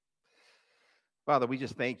Father, we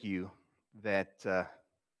just thank you that I'm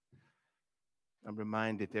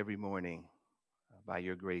reminded every morning by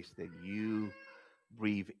your grace that you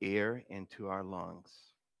breathe air into our lungs.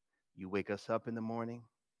 You wake us up in the morning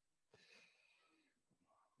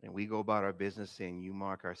and we go about our business and you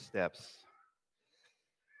mark our steps.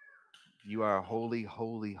 You are a holy,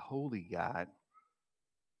 holy, holy God,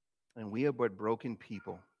 and we are but broken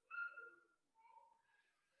people.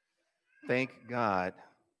 Thank God,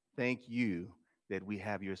 thank you that we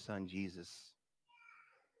have your son Jesus,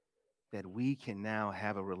 that we can now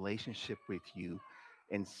have a relationship with you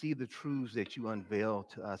and see the truths that you unveil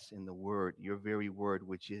to us in the word, your very word,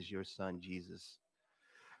 which is your son Jesus.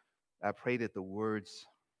 I pray that the words,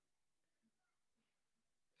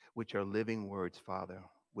 which are living words, Father,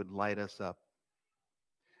 would light us up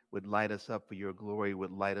for your glory,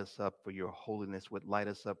 would light us up for your holiness, would light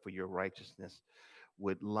us up for your righteousness,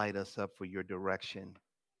 would light us up for your direction,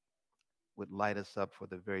 would light us up for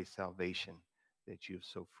the very salvation that you've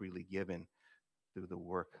so freely given through the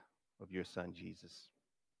work of your son Jesus.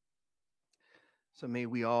 So may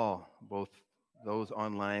we all, both those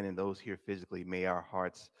online and those here physically, may our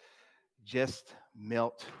hearts just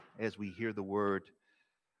melt as we hear the word,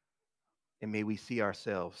 and may we see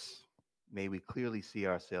ourselves. May we clearly see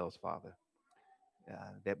ourselves, Father,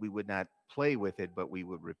 that we would not play with it, but we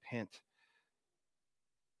would repent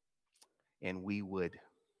and we would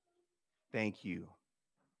thank you,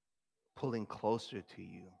 pulling closer to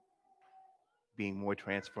you, being more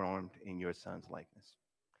transformed in your son's likeness.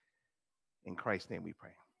 In Christ's name we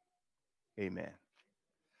pray. Amen.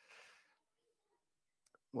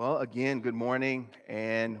 Well, again, good morning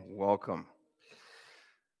and welcome.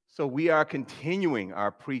 So we are continuing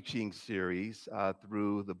our preaching series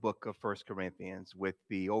through the book of 1 Corinthians with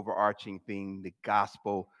the overarching theme, the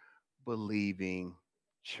gospel-believing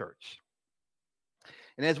church.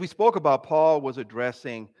 And as we spoke about, Paul was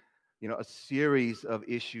addressing, a series of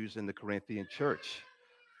issues in the Corinthian church.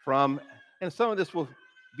 And some of this will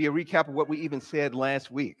be a recap of what we even said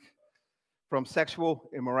last week, from sexual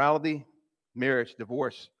immorality, marriage,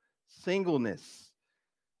 divorce, singleness,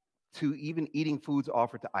 to even eating foods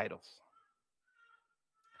offered to idols.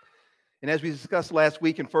 And as we discussed last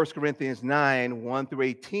week in 1 Corinthians 9, 1 through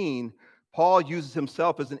 18, Paul uses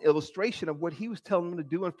himself as an illustration of what he was telling them to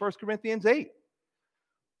do in 1 Corinthians 8.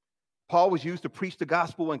 Paul was used to preach the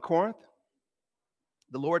gospel in Corinth.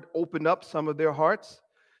 The Lord opened up some of their hearts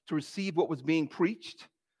to receive what was being preached.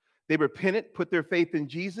 They repented, put their faith in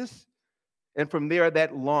Jesus, and from there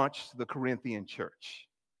that launched the Corinthian church.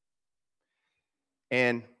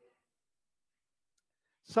 And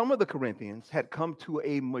some of the Corinthians had come to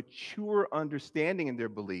a mature understanding in their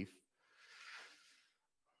belief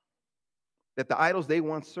that the idols they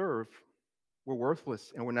once served were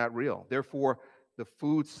worthless and were not real. Therefore, the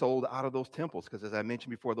food sold out of those temples, because as I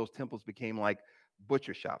mentioned before, those temples became like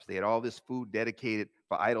butcher shops. They had all this food dedicated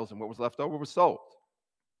for idols, and what was left over was sold.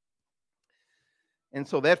 And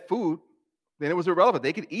so that food, then it was irrelevant.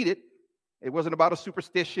 They could eat it. It wasn't about a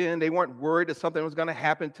superstition. They weren't worried that something was going to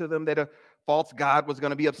happen to them, that a false god was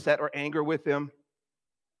going to be upset or angry with them.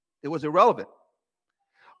 It was irrelevant.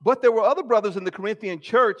 But there were other brothers in the Corinthian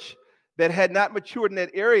church that had not matured in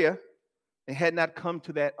that area and had not come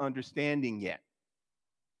to that understanding yet.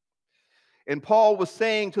 And Paul was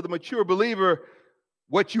saying to the mature believer,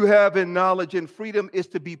 what you have in knowledge and freedom is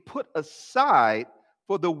to be put aside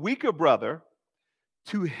for the weaker brother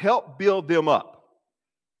to help build them up.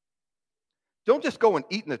 Don't just go and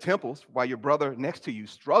eat in the temples while your brother next to you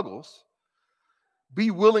struggles. Be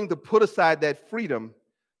willing to put aside that freedom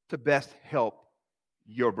to best help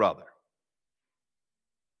your brother.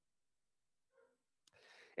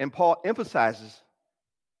 And Paul emphasizes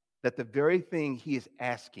that the very thing he is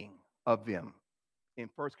asking of them in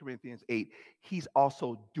 1 Corinthians 8, he's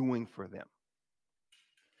also doing for them.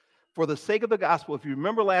 For the sake of the gospel, if you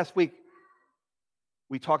remember last week,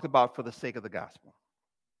 we talked about for the sake of the gospel.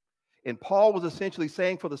 And Paul was essentially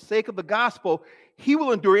saying, for the sake of the gospel, he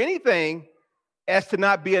will endure anything as to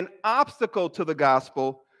not be an obstacle to the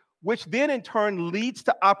gospel, which then in turn leads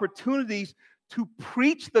to opportunities to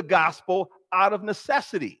preach the gospel out of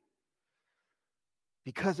necessity.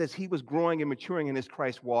 Because as he was growing and maturing in his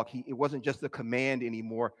Christ walk, it wasn't just a command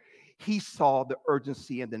anymore. He saw the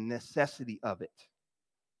urgency and the necessity of it.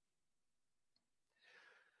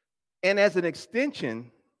 And as an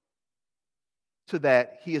extension to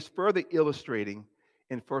that, he is further illustrating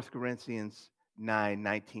in 1 Corinthians 9,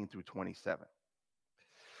 19 through 27.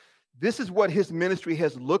 This is what his ministry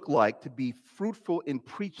has looked like, to be fruitful in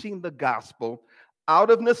preaching the gospel out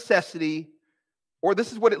of necessity, or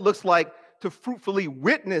this is what it looks like to fruitfully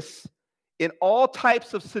witness in all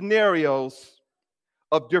types of scenarios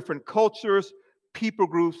of different cultures, people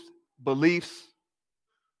groups, beliefs,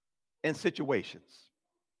 and situations.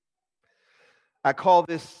 I call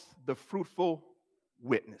this the fruitful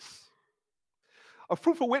witness. A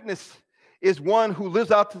fruitful witness is one who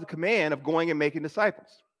lives out to the command of going and making disciples.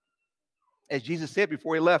 As Jesus said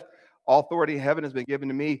before he left, all authority in heaven has been given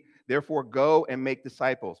to me. Therefore, go and make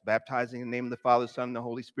disciples, baptizing in the name of the Father, Son, and the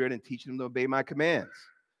Holy Spirit, and teaching them to obey my commands.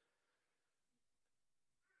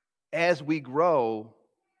 As we grow,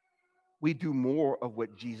 we do more of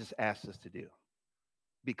what Jesus asked us to do.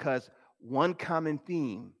 Because one common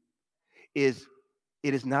theme is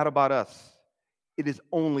it is not about us. It is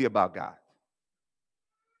only about God.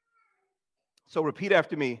 So repeat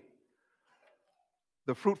after me,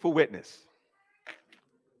 the fruitful witness.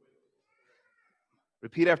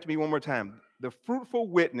 Repeat after me one more time. The fruitful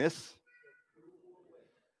witness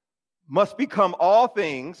must become all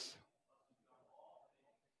things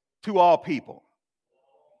to all people.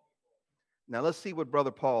 Now let's see what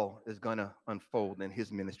Brother Paul is going to unfold in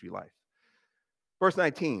his ministry life. Verse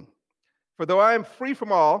 19. For though I am free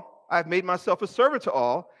from all, I have made myself a servant to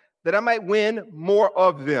all, that I might win more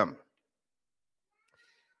of them.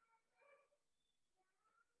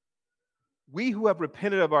 We who have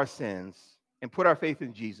repented of our sins and put our faith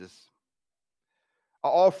in Jesus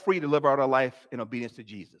are all free to live out our life in obedience to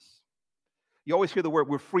Jesus. You always hear the word,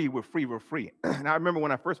 we're free, we're free, we're free. And I remember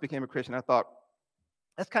when I first became a Christian, I thought,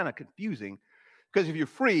 that's kind of confusing, because if you're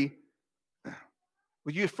free,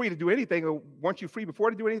 were you free to do anything, or weren't you free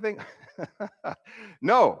before to do anything?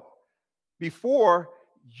 No. Before,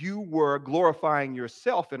 you were glorifying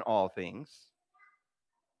yourself in all things,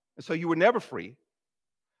 and so you were never free.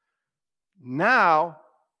 Now,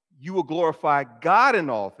 you will glorify God in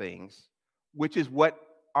all things, which is what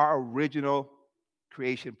our original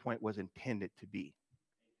creation point was intended to be.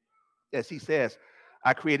 As he says,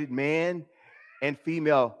 I created man and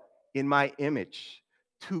female in my image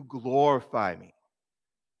to glorify me,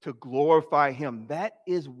 to glorify him. That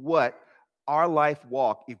is what our life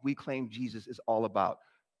walk, if we claim Jesus, is all about,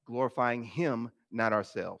 glorifying him, not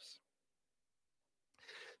ourselves.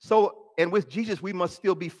 So, and with Jesus, we must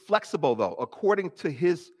still be flexible, though, according to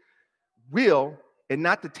his will, and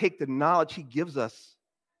not to take the knowledge he gives us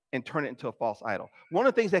and turn it into a false idol. One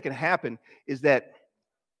of the things that can happen is that,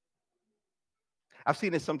 I've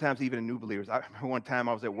seen this sometimes even in new believers. I remember one time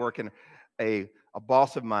I was at work, and a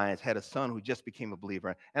boss of mine had a son who just became a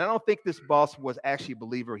believer. And I don't think this boss was actually a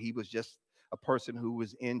believer. He was just a person who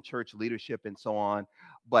was in church leadership and so on.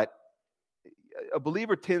 But a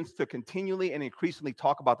believer tends to continually and increasingly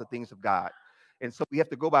talk about the things of God. And so we have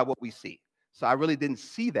to go by what we see. So I really didn't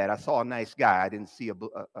see that. I saw a nice guy. I didn't see a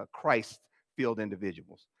Christ-filled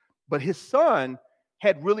individuals. But his son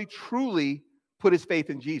had really, truly put his faith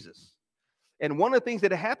in Jesus. And one of the things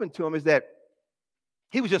that had happened to him is that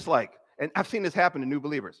he was just like, and I've seen this happen to new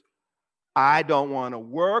believers, I don't want to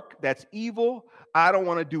work. That's evil. I don't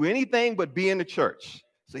want to do anything but be in the church.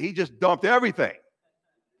 So he just dumped everything.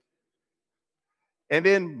 And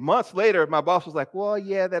then months later, my boss was like, well,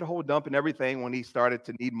 yeah, that whole dumping everything, when he started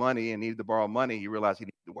to need money and needed to borrow money, he realized he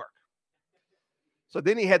needed to work. So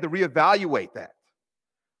then he had to reevaluate that.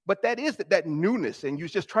 But that is that newness, and you're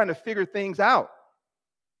just trying to figure things out.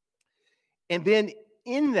 And then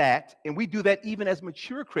in that, and we do that even as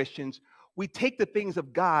mature Christians, we take the things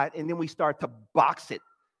of God and then we start to box it,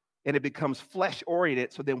 and it becomes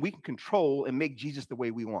flesh-oriented, so then we can control and make Jesus the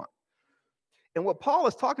way we want. And what Paul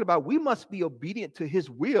is talking about, we must be obedient to his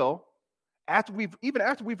will after we've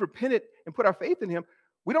repented and put our faith in him.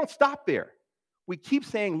 We don't stop there. We keep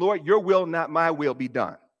saying, Lord, your will, not my will, be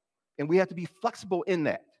done. And we have to be flexible in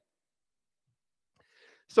that.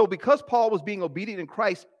 So because Paul was being obedient in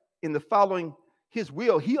Christ in the following his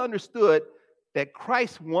will, he understood that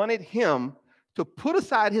Christ wanted him to put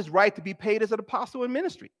aside his right to be paid as an apostle in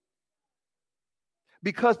ministry.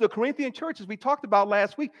 Because the Corinthian church, as we talked about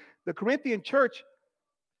last week, the Corinthian church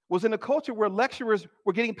was in a culture where lecturers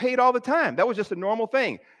were getting paid all the time. That was just a normal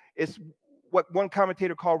thing. It's what one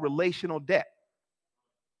commentator called relational debt.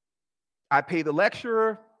 I pay the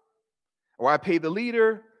lecturer, or I pay the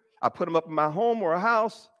leader, I put him up in my home or a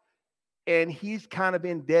house, and he's kind of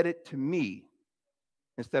indebted to me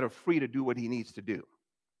instead of free to do what he needs to do.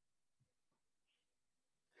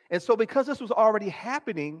 And so because this was already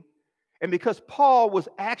happening, and because Paul was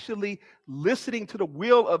actually listening to the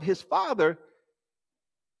will of his Father,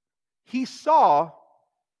 he saw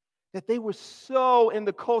that they were so in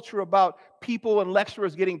the culture about people and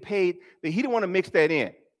lecturers getting paid that he didn't want to mix that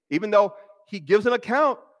in. Even though he gives an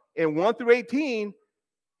account in 1 through 18,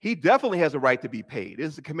 he definitely has a right to be paid.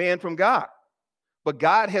 It's a command from God. But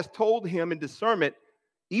God has told him in discernment,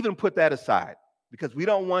 even put that aside. because we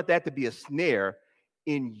don't want that to be a snare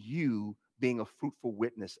in you being a fruitful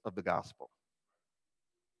witness of the gospel.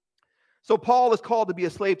 So Paul is called to be a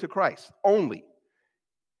slave to Christ only.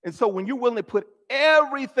 And so when you're willing to put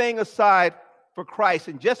everything aside for Christ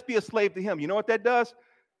and just be a slave to him, you know what that does?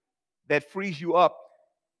 That frees you up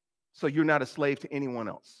so you're not a slave to anyone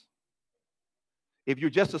else. If you're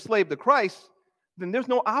just a slave to Christ, then there's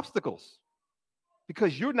no obstacles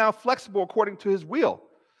because you're now flexible according to his will.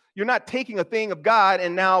 You're not taking a thing of God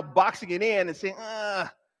and now boxing it in and saying,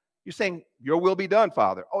 you're saying, your will be done,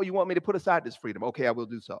 Father. Oh, you want me to put aside this freedom? Okay, I will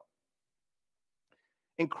do so.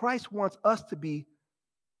 And Christ wants us to be,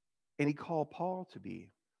 and he called Paul to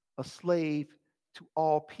be, a slave to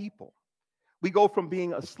all people. We go from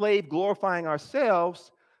being a slave glorifying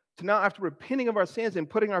ourselves to now, after repenting of our sins and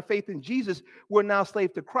putting our faith in Jesus, we're now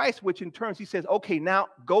slave to Christ, which in turn he says, okay, now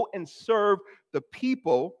go and serve the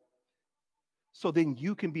people so then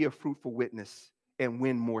you can be a fruitful witness and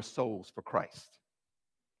win more souls for Christ.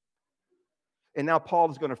 And now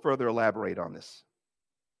Paul is going to further elaborate on this.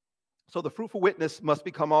 So the fruitful witness must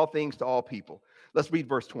become all things to all people. Let's read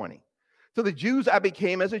verse 20. To the Jews I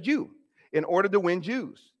became as a Jew in order to win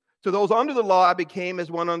Jews. To those under the law I became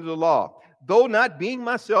as one under the law, though not being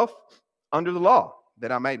myself under the law,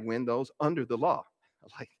 that I might win those under the law.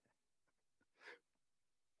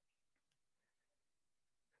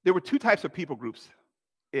 There were two types of people groups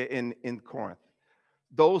in Corinth.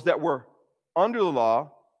 Those that were under the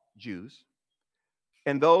law, Jews,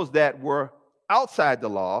 and those that were outside the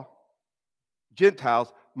law,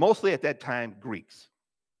 Gentiles, mostly at that time, Greeks.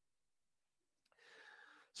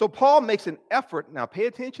 So Paul makes an effort, now pay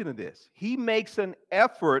attention to this. He makes an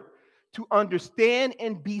effort to understand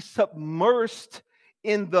and be submersed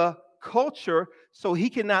in the culture so he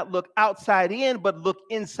cannot look outside in, but look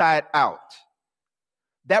inside out.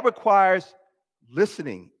 That requires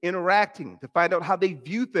listening, interacting to find out how they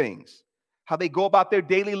view things, how they go about their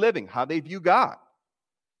daily living, how they view God.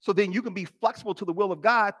 So then you can be flexible to the will of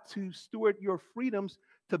God to steward your freedoms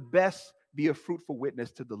to best be a fruitful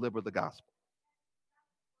witness to deliver the gospel.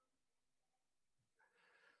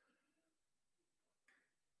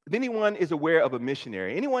 If anyone is aware of a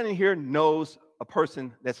missionary, anyone in here knows a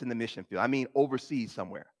person that's in the mission field, I mean overseas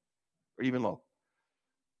somewhere or even local.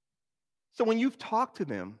 So when you've talked to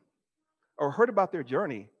them or heard about their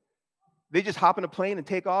journey, they just hop in a plane and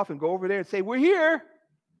take off and go over there and say, we're here.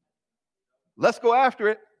 Let's go after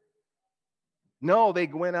it. No, they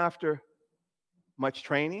went after much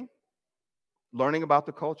training, learning about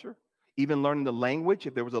the culture, even learning the language,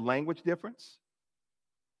 if there was a language difference.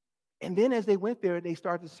 And then as they went there, they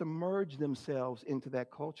started to submerge themselves into that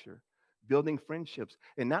culture, building friendships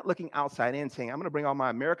and not looking outside in saying, I'm going to bring all my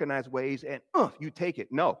Americanized ways and you take it.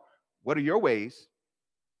 No, what are your ways?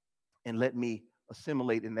 And let me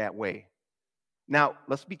assimilate in that way. Now,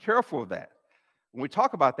 let's be careful of that. When we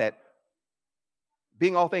talk about that,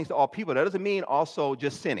 being all things to all people, that doesn't mean also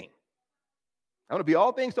just sinning. I'm going to be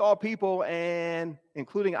all things to all people, and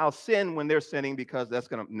including I'll sin when they're sinning because that's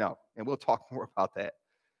going to, no. And we'll talk more about that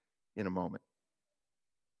in a moment.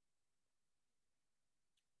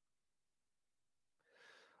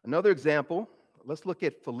 Another example, let's look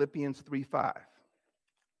at Philippians 3:5.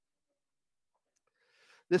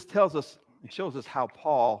 This tells us, it shows us how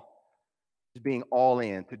Paul is being all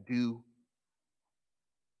in to do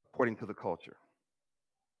according to the culture.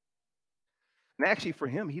 And actually for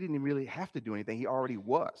him, he didn't really have to do anything. He already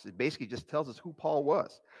was. It basically just tells us who Paul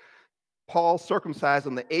was. Paul circumcised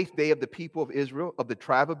on the 8th day of the people of Israel, of the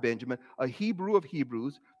tribe of Benjamin, a Hebrew of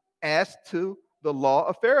Hebrews, as to the law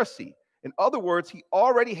of Pharisee. In other words, he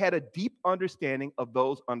already had a deep understanding of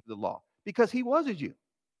those under the law because he was a Jew.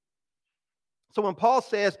 So when Paul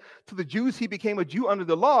says to the Jews he became a Jew under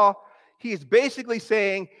the law, he is basically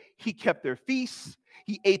saying he kept their feasts,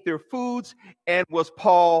 he ate their foods, and was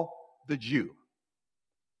Paul the Jew.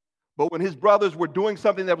 But when his brothers were doing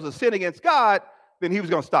something that was a sin against God, then he was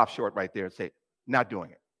going to stop short right there and say, not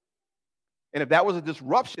doing it. And if that was a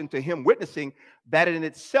disruption to him witnessing, that in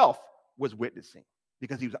itself was witnessing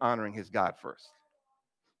because he was honoring his God first.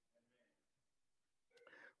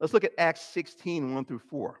 Let's look at Acts 16, 1 through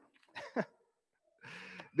 4.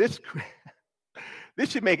 This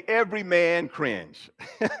should make every man cringe.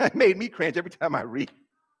 It made me cringe every time I read.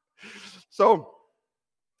 So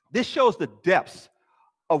this shows the depths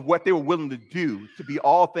of what they were willing to do to be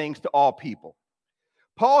all things to all people.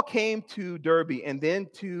 Paul came to Derbe and then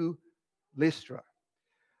to Lystra,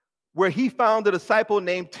 where he found a disciple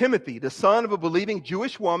named Timothy, the son of a believing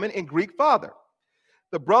Jewish woman and Greek father.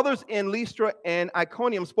 The brothers in Lystra and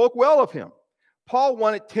Iconium spoke well of him. Paul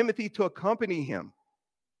wanted Timothy to accompany him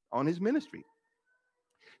on his ministry.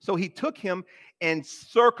 So he took him and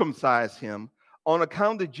circumcised him on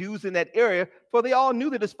account of the Jews in that area, for they all knew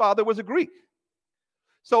that his father was a Greek.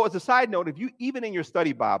 So as a side note, if you, even in your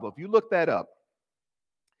study Bible, if you look that up,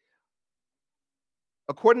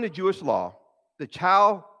 according to Jewish law, the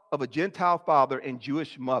child of a Gentile father and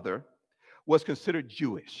Jewish mother was considered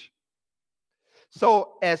Jewish.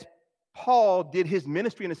 So as Paul did his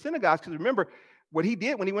ministry in the synagogues, because remember, what he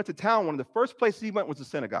did when he went to town, one of the first places he went was the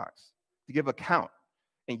synagogues to give account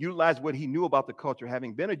and utilize what he knew about the culture,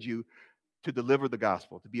 having been a Jew, to deliver the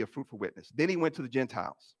gospel, to be a fruitful witness. Then he went to the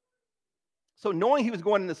Gentiles. So knowing he was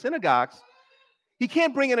going in the synagogues, he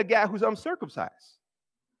can't bring in a guy who's uncircumcised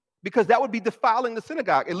because that would be defiling the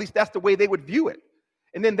synagogue. At least that's the way they would view it.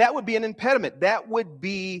 And then that would be an impediment. That would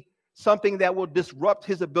be something that will disrupt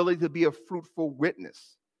his ability to be a fruitful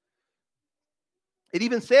witness. It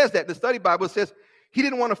even says that, the study Bible says he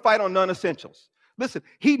didn't want to fight on non-essentials. Listen,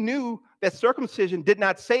 he knew that circumcision did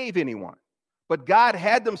not save anyone, but God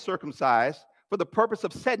had them circumcised for the purpose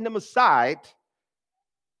of setting them aside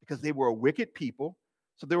because they were a wicked people.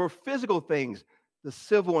 So there were physical things, the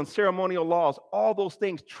civil and ceremonial laws, all those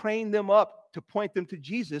things trained them up to point them to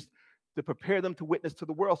Jesus, to prepare them to witness to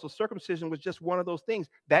the world. So circumcision was just one of those things.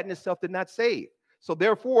 That in itself did not save. So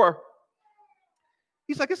therefore,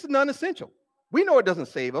 he's like, it's non-essential. We know it doesn't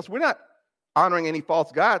save us. We're not honoring any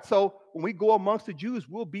false god. So when we go amongst the Jews,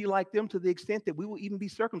 we'll be like them to the extent that we will even be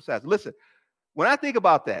circumcised. Listen, when I think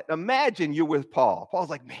about that, imagine you're with Paul. Paul's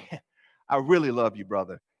like, man, I really love you,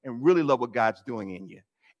 brother, and really love what God's doing in you.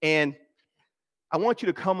 And I want you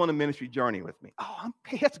to come on a ministry journey with me. Oh,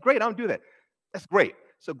 hey, that's great. I'll do that. That's great.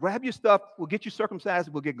 So grab your stuff. We'll get you circumcised.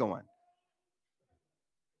 We'll get going.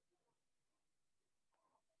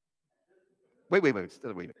 Wait a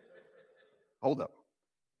minute. Hold up.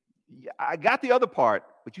 Yeah, I got the other part,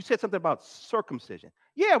 but you said something about circumcision.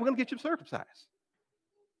 Yeah, we're going to get you circumcised.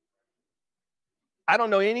 I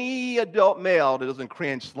don't know any adult male that doesn't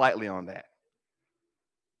cringe slightly on that.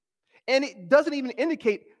 And it doesn't even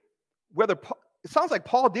indicate whether it sounds like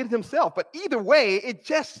Paul did it himself, but either way, it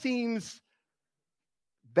just seems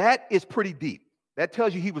that is pretty deep. That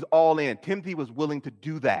tells you he was all in. Timothy was willing to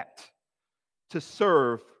do that, to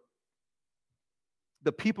serve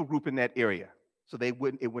the people group in that area, so it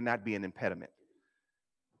would not be an impediment.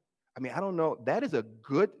 I mean, I don't know. That is a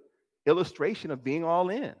good illustration of being all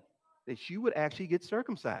in, that you would actually get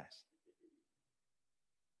circumcised.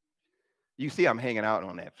 You see, I'm hanging out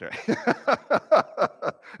on that,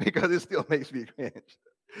 right? Because it still makes me cringe.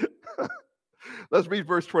 Let's read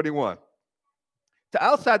verse 21. To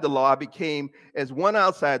outside the law, I became as one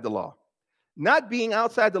outside the law, not being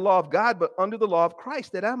outside the law of God, but under the law of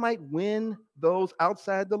Christ, that I might win those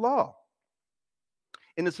outside the law.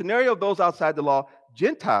 In the scenario of those outside the law,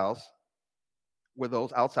 Gentiles were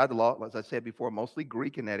those outside the law, as I said before, mostly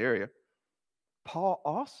Greek in that area. Paul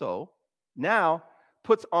also now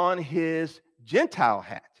puts on his Gentile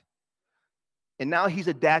hat. And now he's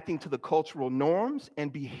adapting to the cultural norms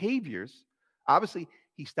and behaviors. Obviously,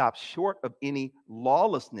 he stops short of any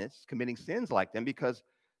lawlessness, committing sins like them, because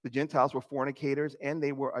the Gentiles were fornicators and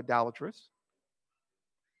they were idolatrous.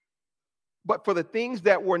 But for the things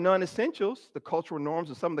that were non-essentials, the cultural norms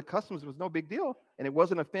and some of the customs, it was no big deal, and it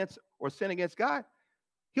wasn't offense or sin against God.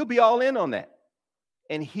 He'll be all in on that.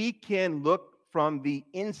 And he can look from the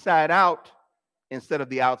inside out instead of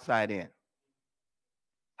the outside in.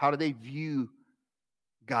 How do they view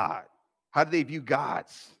God? How do they view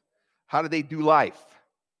gods? How do they do life?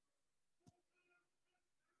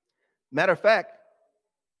 Matter of fact,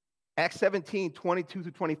 Acts 17, 22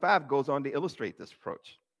 to 25 goes on to illustrate this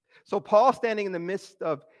approach. So Paul, standing in the midst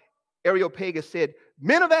of Areopagus, said,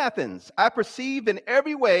 "Men of Athens, I perceive in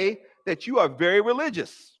every way that you are very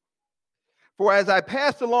religious. For as I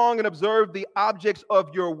passed along and observed the objects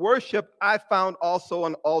of your worship, I found also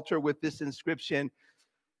an altar with this inscription,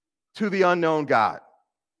 'To the unknown God.'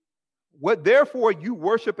 What therefore you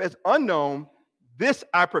worship as unknown, this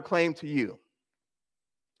I proclaim to you.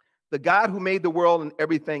 The God who made the world and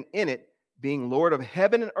everything in it, being Lord of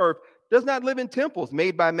heaven and earth, does not live in temples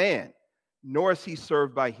made by man, nor is he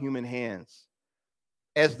served by human hands,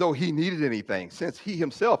 as though he needed anything, since he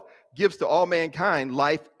himself gives to all mankind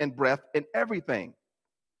life and breath and everything."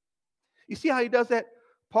 You see how he does that?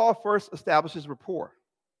 Paul first establishes rapport,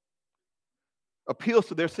 appeals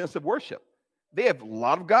to their sense of worship. They have a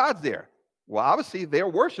lot of gods there. Well, obviously, they're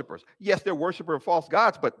worshipers. Yes, they're worshipers of false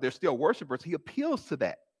gods, but they're still worshipers. He appeals to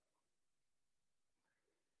that.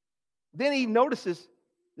 Then he notices,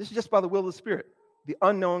 this is just by the will of the Spirit, the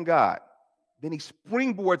unknown God. Then he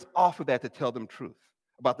springboards off of that to tell them truth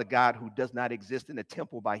about the God who does not exist in a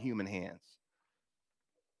temple by human hands.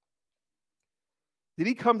 Did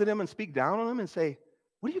he come to them and speak down on them and say,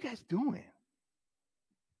 what are you guys doing?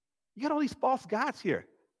 You got all these false gods here.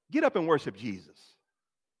 Get up and worship Jesus.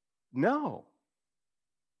 No.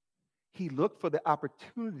 He looked for the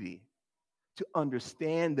opportunity to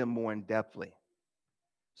understand them more in depthly,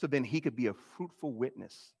 so then he could be a fruitful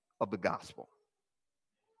witness of the gospel.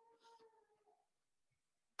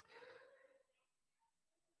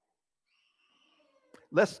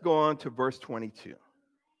 Let's go on to verse 22.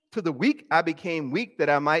 To the weak I became weak that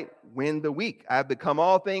I might win the weak. I have become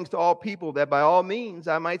all things to all people that by all means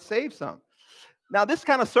I might save some. Now this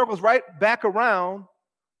kind of circles right back around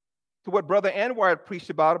to what Brother Anwar had preached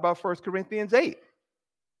about 1 Corinthians 8.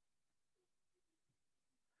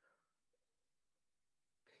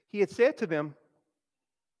 He had said to them,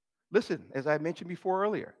 listen, as I mentioned before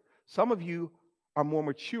earlier, some of you are more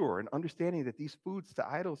mature in understanding that these foods to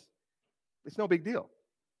idols, it's no big deal.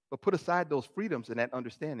 But put aside those freedoms and that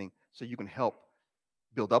understanding so you can help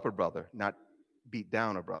build up a brother, not beat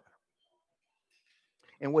down a brother.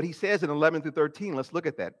 And what he says in 11 through 13, let's look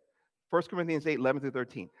at that. 1 Corinthians 8, 11 through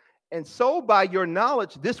 13. And so by your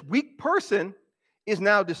knowledge, this weak person is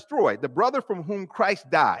now destroyed, the brother from whom Christ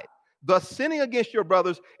died. Thus sinning against your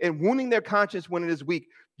brothers and wounding their conscience when it is weak,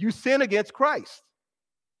 you sin against Christ.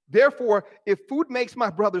 Therefore, if food makes my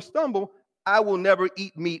brother stumble, I will never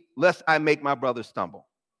eat meat lest I make my brother stumble.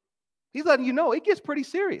 He's letting you know it gets pretty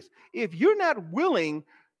serious. If you're not willing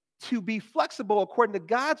to be flexible according to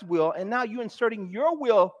God's will, and now you're inserting your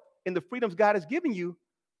will in the freedoms God has given you,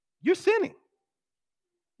 you're sinning.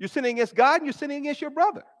 You're sinning against God and you're sinning against your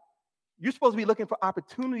brother. You're supposed to be looking for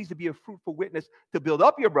opportunities to be a fruitful witness, to build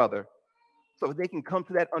up your brother so they can come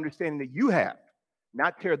to that understanding that you have,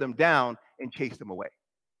 not tear them down and chase them away.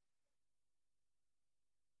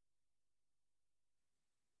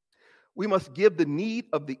 We must give the need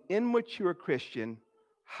of the immature Christian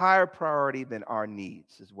higher priority than our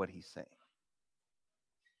needs, is what he's saying.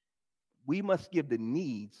 We must give the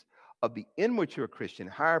needs of the immature Christian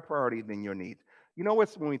higher priority than your needs. You know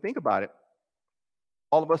what? When we think about it,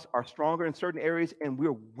 all of us are stronger in certain areas and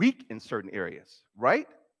we're weak in certain areas, right?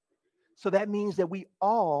 So that means that we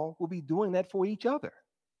all will be doing that for each other.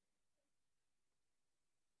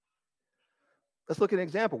 Let's look at an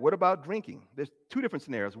example. What about drinking? There's two different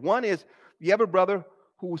scenarios. One is you have a brother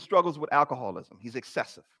who struggles with alcoholism. He's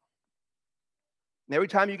excessive. And every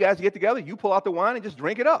time you guys get together, you pull out the wine and just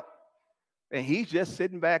drink it up. And he's just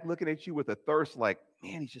sitting back looking at you with a thirst like,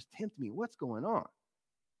 man, he's just tempting me. What's going on?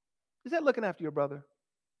 Is that looking after your brother?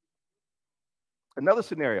 Another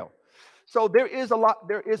scenario. So there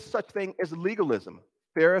is such thing as legalism,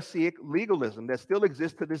 Pharisaic legalism that still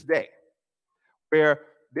exists to this day, where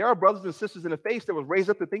there are brothers and sisters in the faith that was raised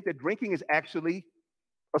up to think that drinking is actually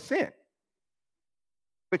a sin,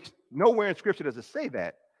 which nowhere in Scripture does it say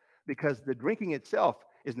that, because the drinking itself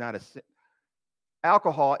is not a sin.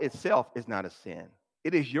 Alcohol itself is not a sin.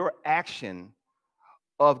 It is your action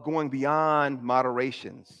of going beyond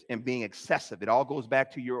moderations and being excessive. It all goes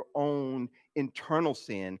back to your own internal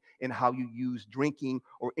sin and how you use drinking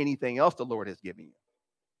or anything else the Lord has given you.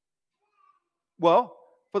 Well,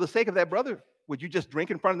 for the sake of that brother, would you just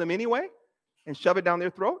drink in front of them anyway and shove it down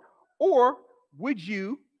their throat? Or would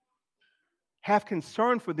you have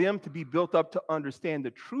concern for them to be built up to understand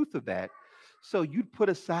the truth of that, so you'd put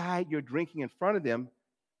aside your drinking in front of them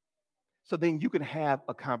so then you can have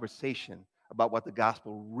a conversation about what the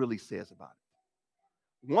gospel really says about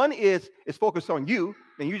it? One is focused on you,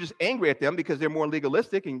 and you're just angry at them because they're more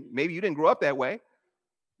legalistic and maybe you didn't grow up that way.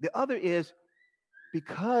 The other is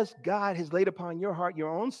because God has laid upon your heart your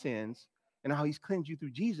own sins and how he's cleansed you through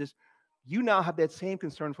Jesus, you now have that same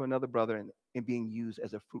concern for another brother and being used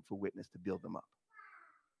as a fruitful witness to build them up.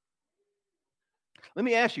 Let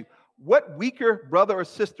me ask you, what weaker brother or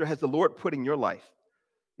sister has the Lord put in your life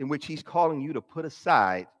in which he's calling you to put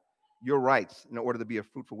aside your rights in order to be a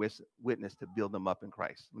fruitful witness to build them up in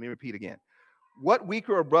Christ? Let me repeat again. What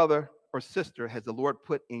weaker brother or sister has the Lord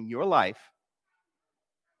put in your life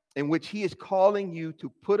in which he is calling you to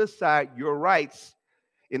put aside your rights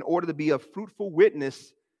in order to be a fruitful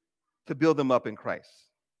witness to build them up in Christ?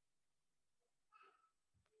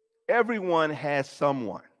 Everyone has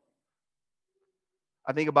someone.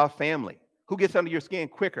 I think about family. Who gets under your skin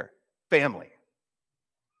quicker? Family.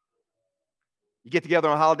 You get together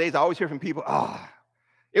on holidays, I always hear from people,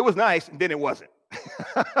 it was nice, and then it wasn't.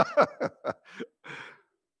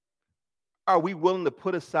 Are we willing to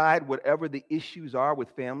put aside whatever the issues are with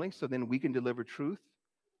family so then we can deliver truth,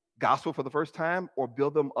 gospel for the first time, or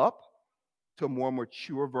build them up to a more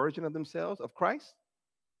mature version of themselves, of Christ?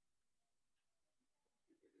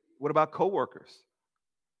 What about coworkers?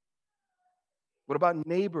 What about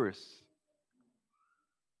neighbors?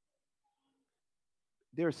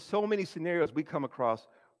 There are so many scenarios we come across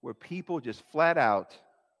where people just flat out,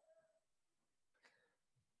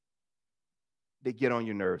 they get on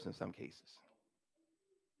your nerves in some cases.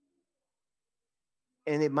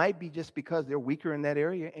 And it might be just because they're weaker in that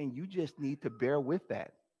area, and you just need to bear with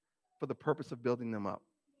that for the purpose of building them up.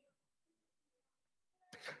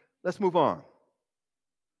 Let's move on.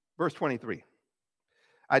 Verse 23.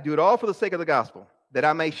 I do it all for the sake of the gospel, that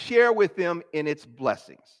I may share with them in its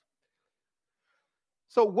blessings.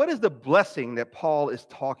 So what is the blessing that Paul is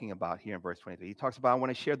talking about here in verse 23? He talks about, I want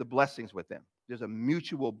to share the blessings with them. There's a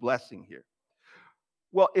mutual blessing here.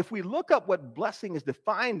 Well, if we look up what blessing is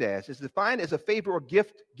defined as, it's defined as a favor or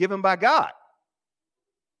gift given by God.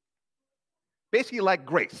 Basically like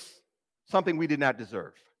grace, something we did not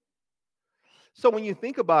deserve. So when you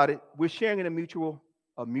think about it, we're sharing in a mutual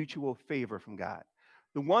favor from God.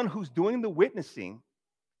 The one who's doing the witnessing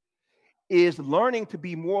is learning to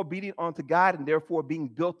be more obedient unto God and therefore being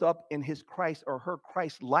built up in his Christ or her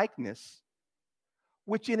Christ likeness,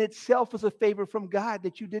 which in itself is a favor from God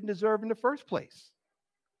that you didn't deserve in the first place.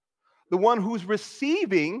 The one who's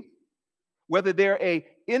receiving, whether they're a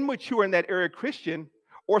immature in that area Christian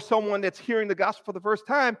or someone that's hearing the gospel for the first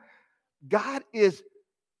time, God is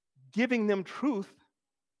giving them truth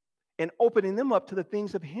and opening them up to the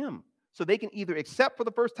things of him. So they can either accept for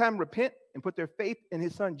the first time, repent, and put their faith in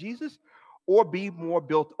his son Jesus, or be more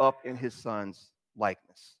built up in his son's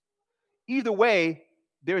likeness. Either way,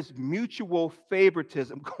 there's mutual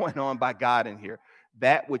favoritism going on by God in here,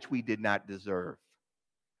 that which we did not deserve.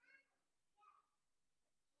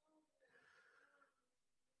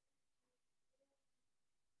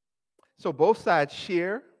 So both sides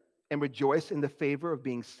share and rejoice in the favor of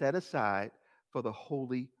being set aside for the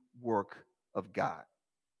holy work of God.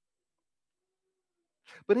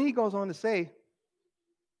 But then he goes on to say,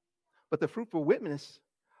 but the fruitful witness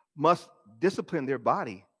must discipline their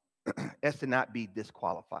body as to not be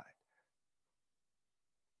disqualified.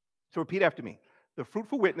 So repeat after me. The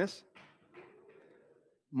fruitful witness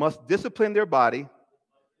must discipline their body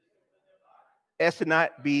as to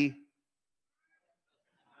not be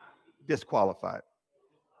disqualified.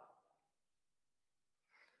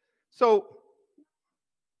 So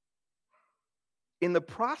in the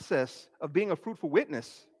process of being a fruitful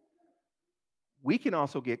witness, we can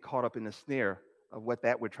also get caught up in the snare of what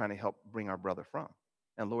that we're trying to help bring our brother from.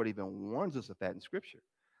 And Lord even warns us of that in Scripture.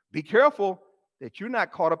 Be careful that you're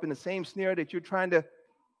not caught up in the same snare that you're trying to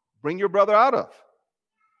bring your brother out of.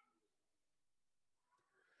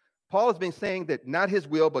 Paul has been saying that not his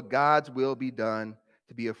will, but God's will be done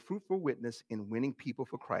to be a fruitful witness in winning people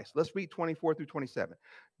for Christ. Let's read 24 through 27.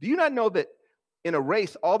 Do you not know that in a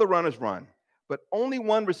race, all the runners run, but only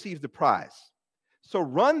one receives the prize? So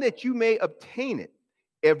run that you may obtain it.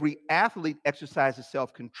 Every athlete exercises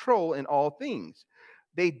self-control in all things.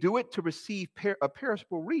 They do it to receive a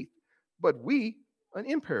perishable wreath, but we an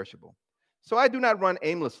imperishable. So I do not run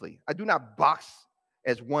aimlessly. I do not box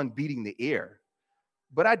as one beating the air,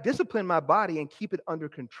 but I discipline my body and keep it under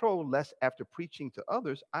control, lest after preaching to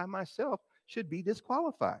others, I myself should be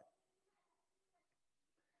disqualified.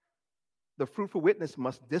 The fruitful witness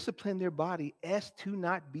must discipline their body as to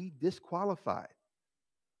not be disqualified,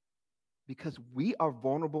 because we are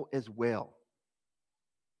vulnerable as well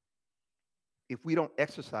if we don't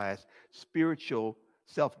exercise spiritual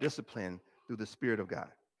self-discipline through the Spirit of God.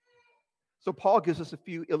 So Paul gives us a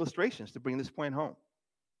few illustrations to bring this point home.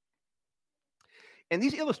 And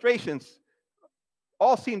these illustrations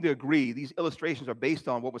all seem to agree. These illustrations are based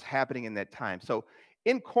on what was happening in that time. So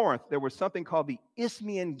in Corinth, there was something called the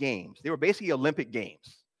Isthmian Games. They were basically Olympic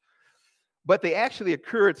Games. But they actually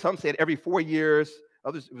occurred, some said every 4 years.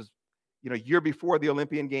 Others, it was a year before the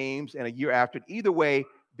Olympian Games and a year after. Either way,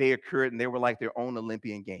 they occurred, and they were like their own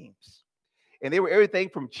Olympian Games. And they were everything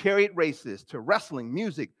from chariot races to wrestling,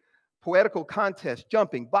 music, poetical contests,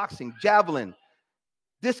 jumping, boxing, javelin,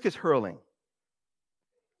 discus hurling.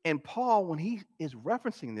 And Paul, when he is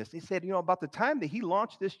referencing this, he said, about the time that he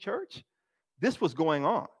launched this church, this was going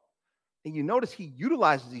on. And you notice he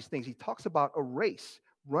utilizes these things. He talks about a race,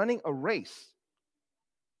 running a race.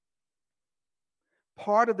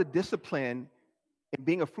 Part of the discipline in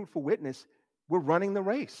being a fruitful witness, we're running the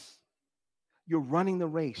race. You're running the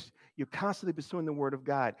race. You're constantly pursuing the word of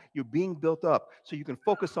God. You're being built up so you can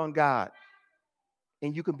focus on God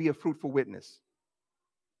and you can be a fruitful witness.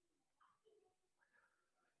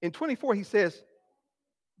 In 24, he says,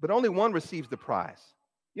 but only one receives the prize.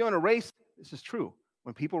 In a race, this is true.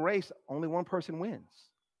 When people race, only one person wins.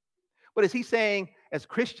 But is he saying, as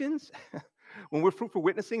Christians, when we're fruitful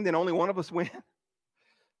witnessing, then only one of us wins?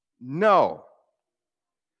 No.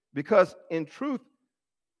 Because in truth,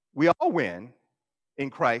 we all win in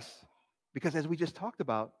Christ, because as we just talked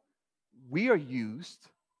about, we are used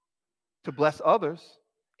to bless others,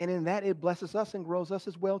 and in that it blesses us and grows us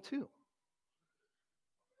as well too.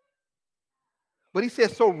 But he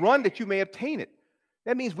says, so run that you may obtain it.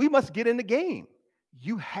 That means we must get in the game.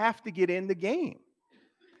 You have to get in the game.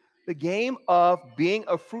 The game of being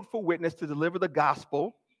a fruitful witness to deliver the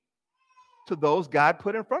gospel to those God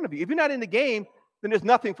put in front of you. If you're not in the game, then there's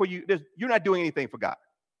nothing for you. You're not doing anything for God.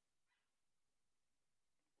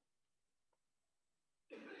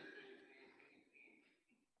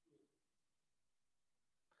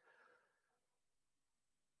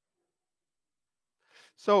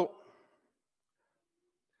 So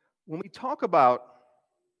when we talk about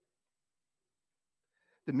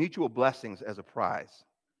the mutual blessings as a prize,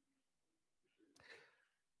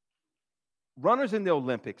 runners in the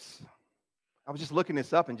Olympics, I was just looking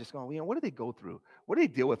this up and just going, what do they go through? What do they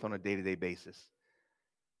deal with on a day-to-day basis?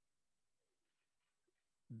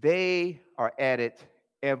 They are at it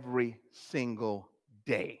every single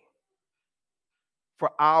day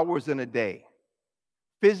for hours in a day,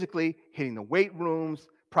 physically hitting the weight rooms,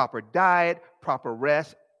 proper diet, proper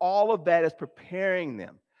rest. All of that is preparing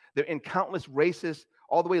them. They're in countless races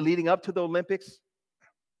all the way leading up to the Olympics.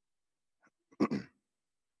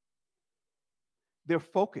 They're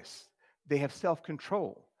focused. They have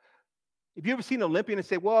self-control. If you ever seen an Olympian and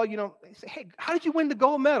say, they say, hey, how did you win the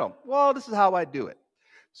gold medal? Well, this is how I do it.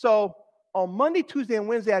 So on Monday, Tuesday, and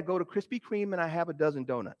Wednesday, I go to Krispy Kreme and I have a dozen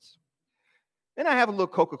donuts. Then I have a little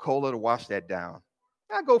Coca-Cola to wash that down.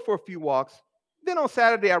 I go for a few walks. Then on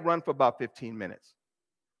Saturday, I run for about 15 minutes.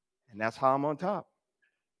 And that's how I'm on top.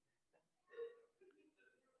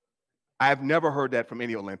 I've never heard that from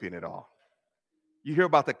any Olympian at all. You hear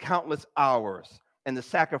about the countless hours and the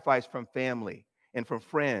sacrifice from family and from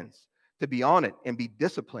friends to be on it and be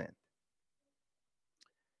disciplined.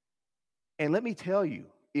 And let me tell you,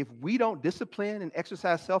 if we don't discipline and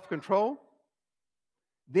exercise self-control,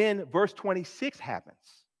 then verse 26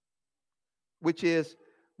 happens, which is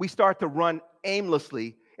we start to run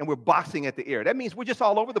aimlessly and we're boxing at the air. That means we're just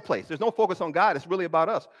all over the place. There's no focus on God. It's really about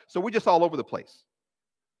us. So we're just all over the place.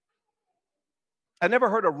 I never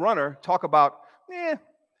heard a runner talk about,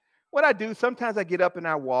 what I do, sometimes I get up and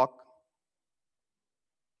I walk.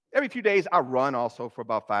 Every few days I run also for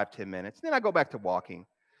about 5-10 minutes. Then I go back to walking.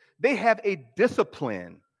 They have a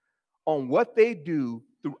discipline on what they do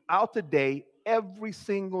throughout the day, every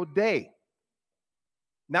single day.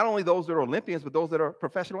 Not only those that are Olympians, but those that are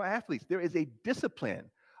professional athletes. There is a discipline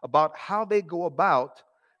about how they go about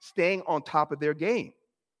staying on top of their game.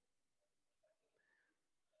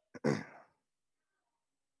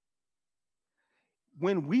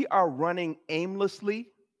 When we are running aimlessly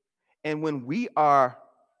and when we are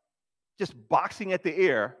just boxing at the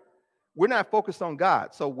air, we're not focused on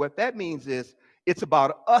God. So what that means is it's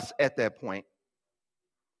about us at that point,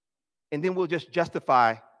 and then we'll just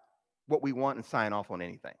justify what we want and sign off on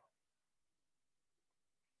anything.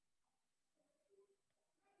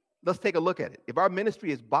 Let's take a look at it. If our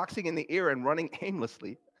ministry is boxing in the air and running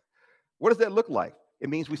aimlessly, what does that look like? It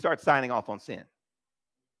means we start signing off on sin.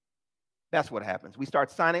 That's what happens. We start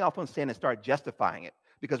signing off on sin and start justifying it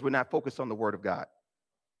because we're not focused on the Word of God.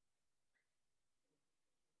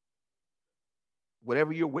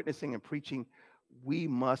 Whatever you're witnessing and preaching, we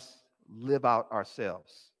must live out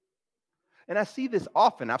ourselves. And I see this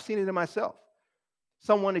often. I've seen it in myself.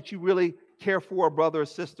 Someone that you really care for, a brother or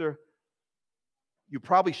sister, you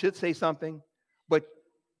probably should say something, but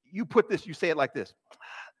you say it like this.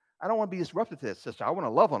 I don't want to be disruptive to this sister. I want to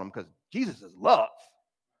love on them because Jesus is love.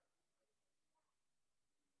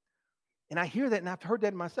 And I hear that, and I've heard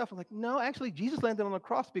that myself. I'm like, no, actually, Jesus landed on the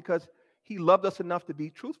cross because he loved us enough to be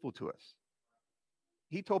truthful to us.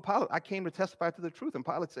 He told Pilate, I came to testify to the truth. And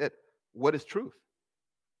Pilate said, what is truth?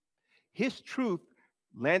 His truth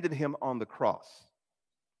landed him on the cross.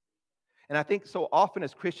 And I think so often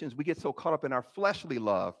as Christians, we get so caught up in our fleshly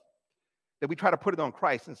love that we try to put it on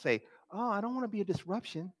Christ and say, I don't want to be a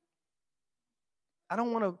disruption. I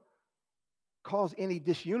don't want to cause any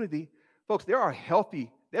disunity. Folks, there's healthy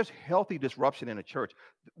disruption in a church.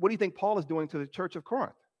 What do you think Paul is doing to the church of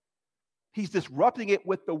Corinth? He's disrupting it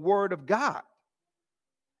with the word of God.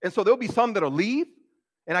 And so there'll be some that'll leave,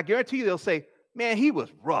 and I guarantee you they'll say, man, he was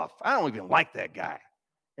rough. I don't even like that guy.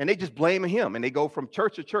 And they just blame him, and they go from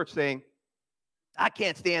church to church saying, I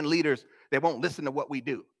can't stand leaders that won't listen to what we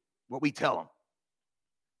do, what we tell them.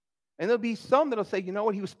 And there'll be some that'll say, you know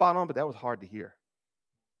what, he was spot on, but that was hard to hear.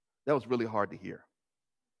 That was really hard to hear.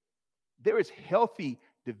 There is healthy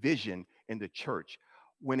division in the church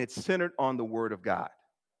when it's centered on the word of God.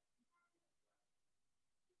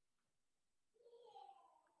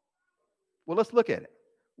 Well, let's look at it.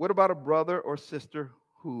 What about a brother or sister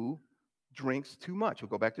who drinks too much? We'll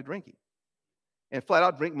go back to drinking and flat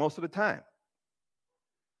out drink most of the time.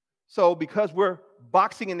 So because we're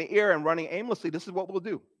boxing in the air and running aimlessly, this is what we'll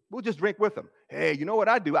do. We'll just drink with them. Hey, you know what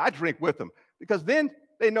I do? I drink with them because then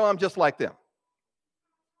they know I'm just like them.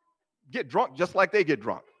 Get drunk just like they get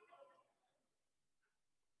drunk.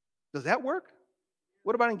 Does that work?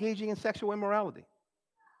 What about engaging in sexual immorality?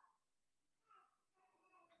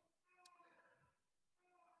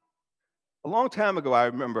 A long time ago, I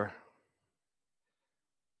remember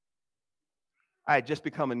I had just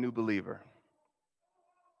become a new believer.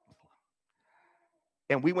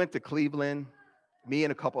 And we went to Cleveland, me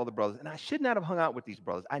and a couple other brothers, and I should not have hung out with these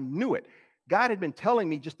brothers. I knew it. God had been telling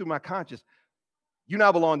me just through my conscience, you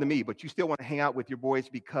now belong to me, but you still want to hang out with your boys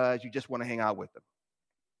because you just want to hang out with them.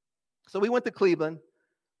 So we went to Cleveland.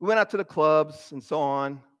 We went out to the clubs and so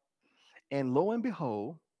on. And lo and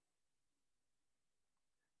behold,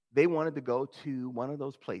 they wanted to go to one of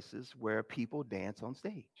those places where people dance on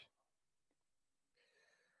stage.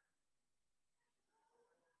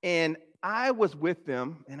 And I was with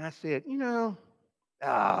them, and I said,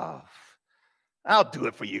 I'll do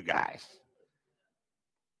it for you guys.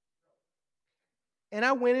 And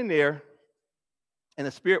I went in there, and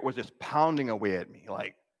the Spirit was just pounding away at me,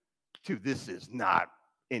 like, dude, this is not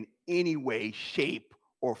in any way, shape,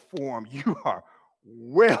 or form. You are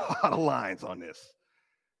well out of lines on this.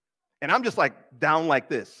 And I'm just like down like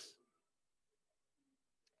this.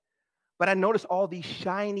 But I noticed all these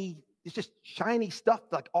it's just shiny stuff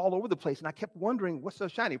like all over the place. And I kept wondering, what's so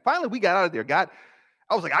shiny? Finally, we got out of there.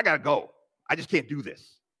 I was like, I got to go. I just can't do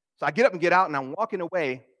this. So I get up and get out, and I'm walking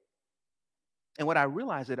away. And what I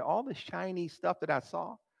realized that all the shiny stuff that I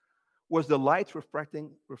saw was the lights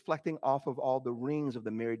reflecting off of all the rings of the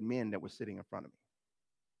married men that were sitting in front of me.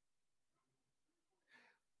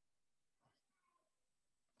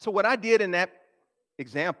 So what I did in that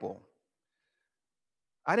example,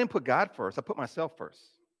 I didn't put God first. I put myself first.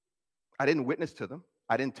 I didn't witness to them.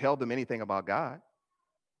 I didn't tell them anything about God.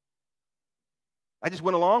 I just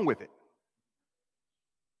went along with it.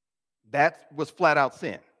 That was flat out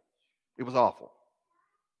sin. It was awful.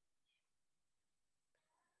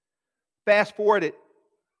 Fast forward it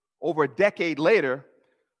over a decade later,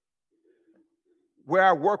 where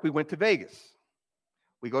I work, we went to Vegas.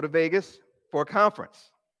 We go to Vegas for a conference.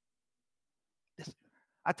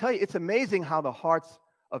 I tell you, it's amazing how the hearts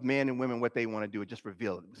of men and women, what they want to do, it just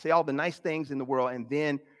reveal it. Say all the nice things in the world, and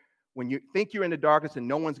then when you think you're in the darkness and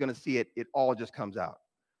no one's going to see it, it all just comes out.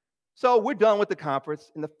 So we're done with the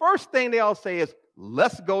conference, and the first thing they all say is,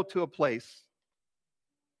 let's go to a place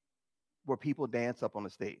where people dance up on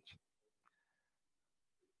the stage.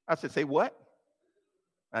 I said, say what?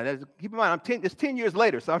 Keep in mind, it's 10 years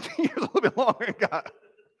later, so I'm 10 years a little bit longer than God.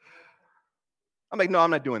 I'm like, no,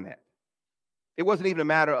 I'm not doing that. It wasn't even a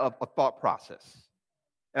matter of a thought process.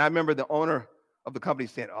 And I remember the owner of the company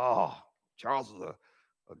saying, oh, Charles is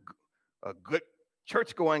a good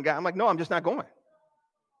church-going guy. I'm like, no, I'm just not going.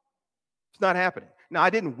 It's not happening. Now, I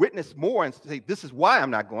didn't witness more and say, this is why I'm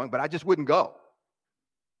not going, but I just wouldn't go.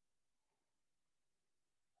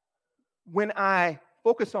 When I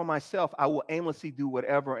focus on myself, I will aimlessly do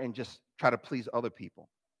whatever and just try to please other people.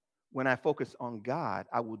 When I focus on God,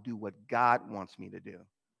 I will do what God wants me to do,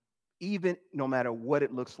 even no matter what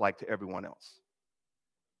it looks like to everyone else.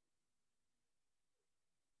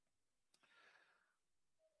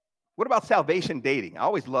 What about salvation dating? I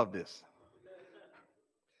always love this.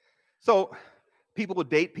 So people will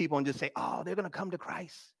date people and just say, oh, they're going to come to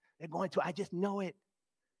Christ. They're going to. I just know it.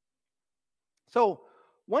 So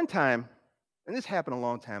one time, and this happened a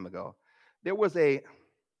long time ago, there was a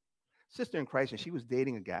sister in Christ, and she was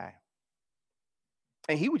dating a guy.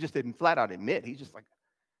 And he would just flat out admit, he's just like,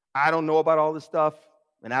 I don't know about all this stuff,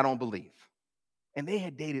 and I don't believe. And they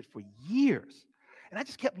had dated for years. And I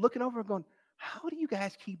just kept looking over and going, how do you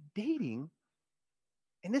guys keep dating?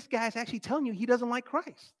 And this guy's actually telling you he doesn't like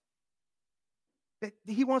Christ, that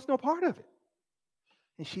he wants no part of it.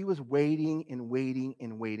 And she was waiting and waiting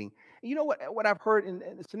and waiting. And you know what I've heard in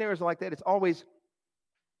scenarios like that? It's always,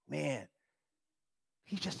 man,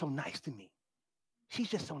 he's just so nice to me. She's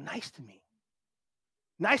just so nice to me.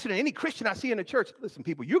 Nicer than any Christian I see in the church. Listen,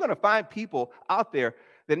 people, you're going to find people out there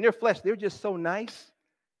that in their flesh, they're just so nice.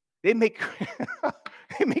 They make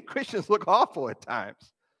Christians look awful at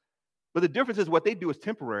times. But the difference is what they do is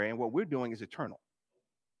temporary, and what we're doing is eternal.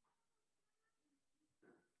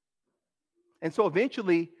 And so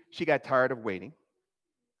eventually, she got tired of waiting,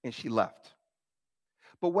 and she left.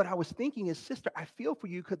 But what I was thinking is, sister, I feel for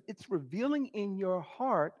you because it's revealing in your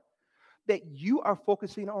heart that you are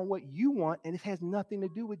focusing on what you want, and it has nothing to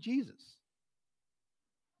do with Jesus.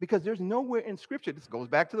 Because there's nowhere in Scripture, this goes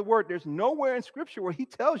back to the word, there's nowhere in Scripture where he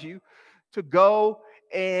tells you to go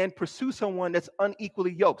and pursue someone that's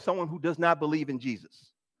unequally yoked, someone who does not believe in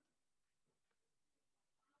Jesus.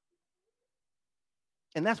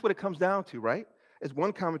 And that's what it comes down to, right? As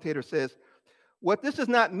one commentator says, what this does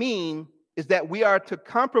not mean is that we are to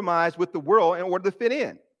compromise with the world in order to fit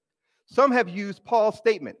in. Some have used Paul's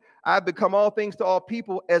statement, I've become all things to all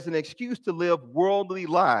people, as an excuse to live worldly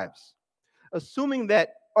lives, assuming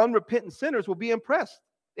that unrepentant sinners will be impressed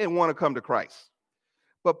and want to come to Christ.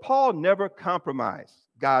 But Paul never compromised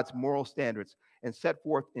God's moral standards and set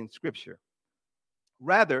forth in Scripture.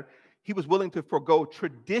 Rather, he was willing to forego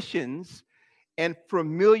traditions and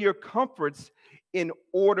familiar comforts in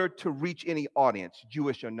order to reach any audience,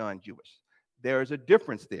 Jewish or non-Jewish. There is a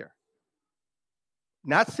difference there.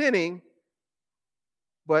 Not sinning,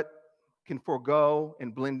 but can forego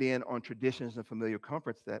and blend in on traditions and familiar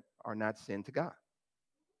comforts that are not sin to God.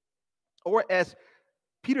 Or as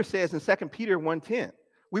Peter says in 2 Peter 1:10,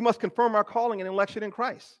 we must confirm our calling and election in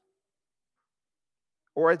Christ.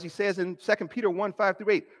 Or as he says in 2 Peter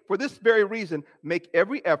 1:5-8, for this very reason, make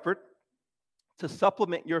every effort to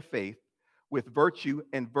supplement your faith with virtue,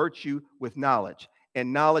 and virtue with knowledge,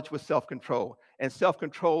 and knowledge with self-control, and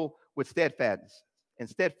self-control with steadfastness, and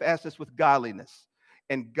steadfastness with godliness,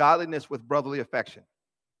 and godliness with brotherly affection,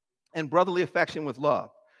 and brotherly affection with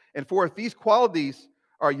love. And for if these qualities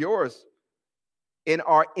are yours and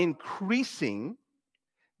are increasing,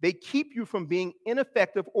 they keep you from being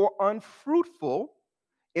ineffective or unfruitful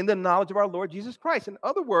in the knowledge of our Lord Jesus Christ. In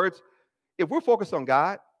other words, if we're focused on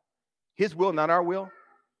God, his will, not our will,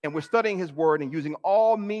 and we're studying his word and using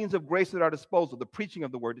all means of grace at our disposal, the preaching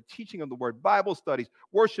of the word, the teaching of the word, Bible studies,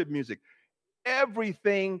 worship music,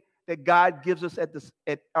 everything that God gives us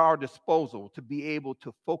at our disposal to be able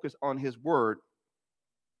to focus on his word,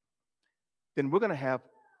 then we're going to have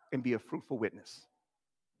and be a fruitful witness.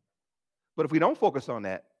 But if we don't focus on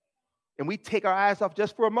that and we take our eyes off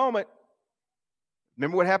just for a moment,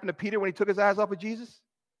 remember what happened to Peter when he took his eyes off of Jesus?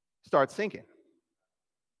 Start sinking.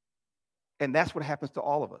 And that's what happens to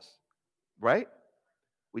all of us, right?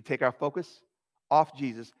 We take our focus off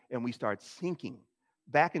Jesus and we start sinking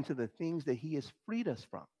back into the things that he has freed us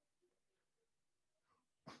from.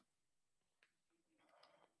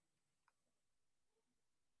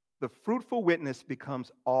 The fruitful witness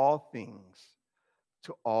becomes all things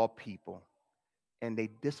to all people, and they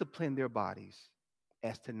discipline their bodies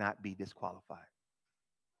as to not be disqualified.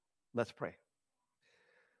 Let's pray.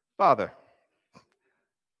 Father,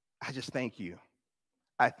 I just thank you.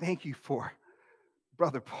 I thank you for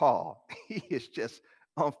Brother Paul. He is just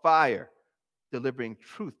on fire, delivering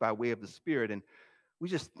truth by way of the Spirit. And we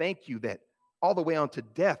just thank you that all the way on to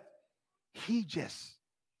death, he just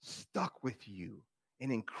stuck with you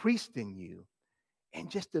and increased in you and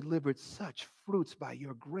just delivered such fruits by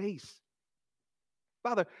your grace.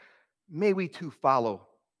 Father, may we too follow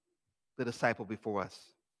the disciple before us.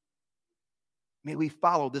 May we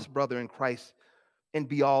follow this brother in Christ and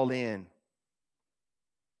be all in.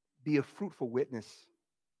 Be a fruitful witness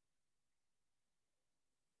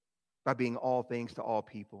by being all things to all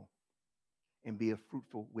people, and be a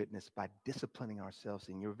fruitful witness by disciplining ourselves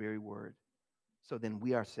in your very word, so then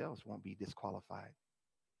we ourselves won't be disqualified.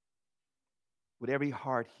 Would every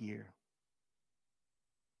heart here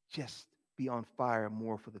just be on fire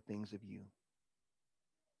more for the things of you,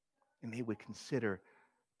 and they would consider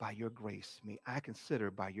by your grace, may I consider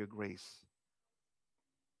by your grace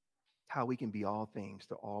how we can be all things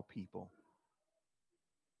to all people,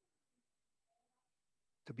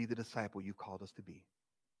 to be the disciple you called us to be.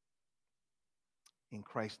 In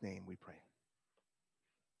Christ's name we pray.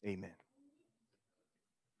 Amen.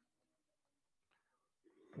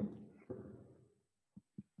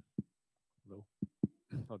 Hello.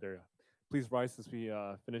 Oh, there you are. Please rise as we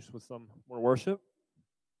finish with some more worship.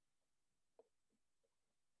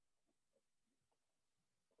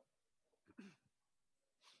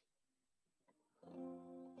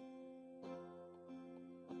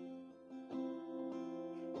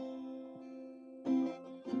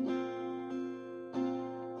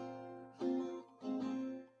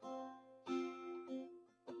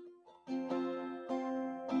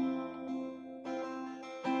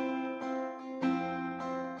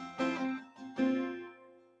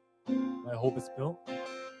 My hope is built.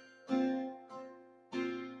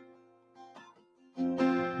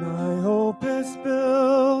 My hope is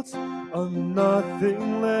built on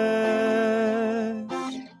nothing less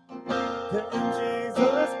than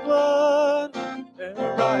Jesus' blood and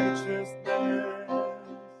righteousness.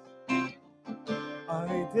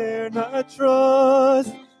 I dare not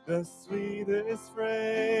trust the sweetest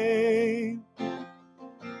frame,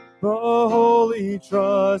 but wholly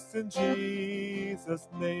trust in Jesus'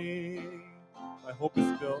 name. My hope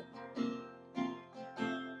is built.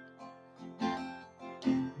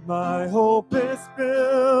 My hope is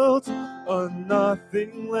built on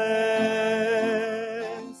nothing less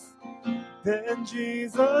than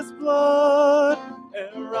Jesus' blood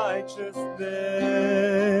and righteousness.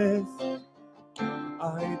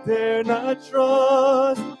 I dare not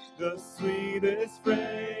trust the sweetest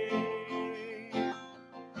frame,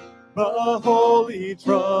 but wholly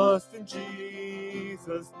trust in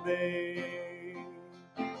Jesus' name.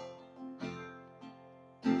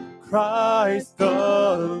 Christ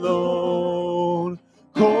alone,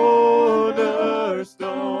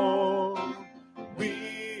 cornerstone,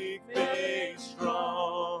 weak made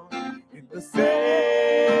strong in the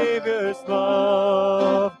Savior's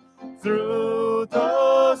love. Through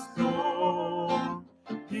the storm,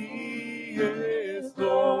 He is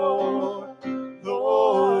Lord,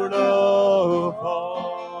 Lord of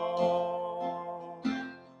all.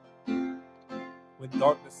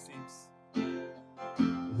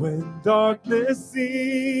 When darkness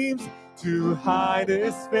seems to hide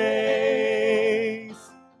His face,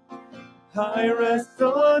 I rest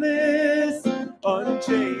on His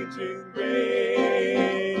unchanging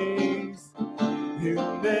grace. In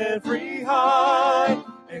every high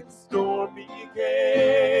and stormy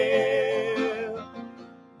gale,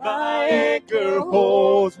 my anchor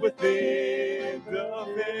holds within the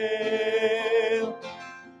veil.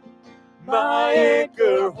 My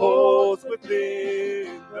anchor holds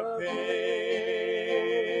within the veil.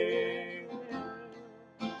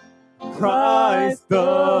 Christ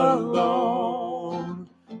alone,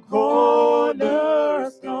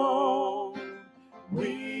 cornerstone,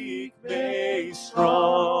 weak made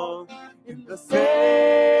strong in the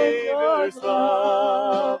Savior's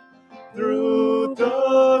love. Through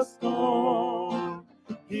the storm,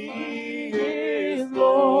 He is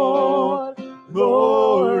Lord,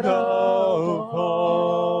 Lord of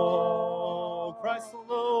all. Christ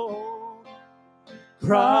alone,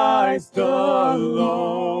 Christ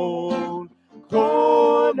alone,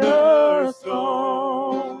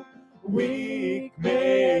 cornerstone, weak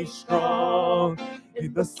made strong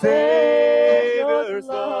in the Savior's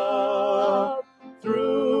love.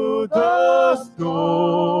 Through the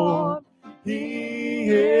storm, He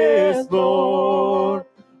is Lord,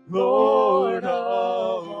 Lord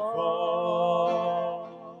of all.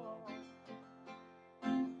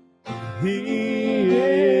 He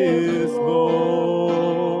is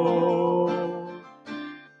Lord,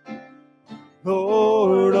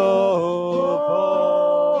 Lord of all.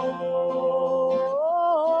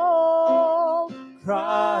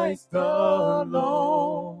 Christ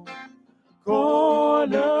alone,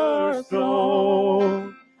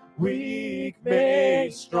 cornerstone, weak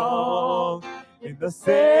made strong in the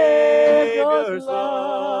Savior's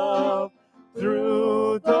love.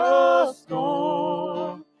 Through the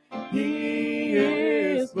storm, He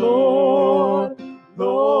is Lord,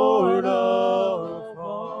 Lord of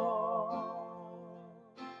all.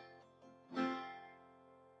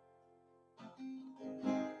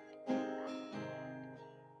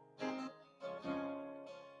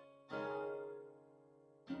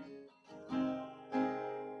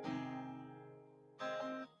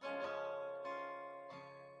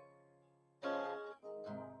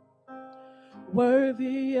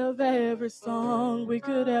 Worthy of every song we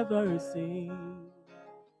could ever sing,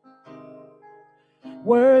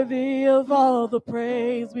 worthy of all the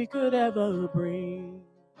praise we could ever bring,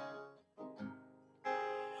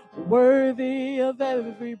 worthy of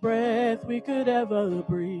every breath we could ever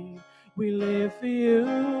breathe. We live for you.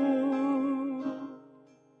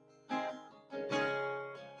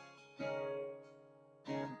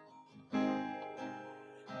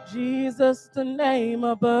 Jesus, the name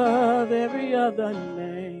above every other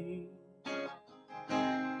name.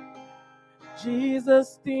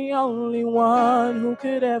 Jesus, the only one who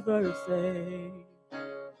could ever save.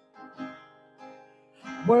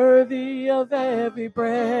 Worthy of every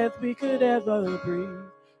breath we could ever breathe.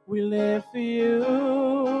 We live for you.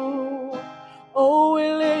 Oh,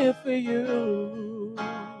 we live for you.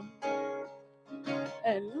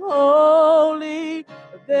 And holy,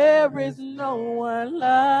 there is no one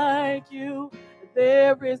like you.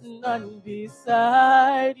 There is none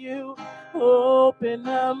beside you. Open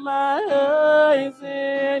up my eyes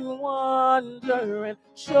in wonder and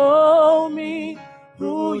show me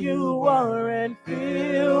who you are, and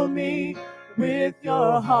fill me with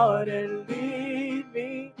your heart and lead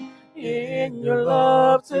me in your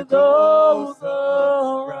love to those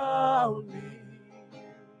around me.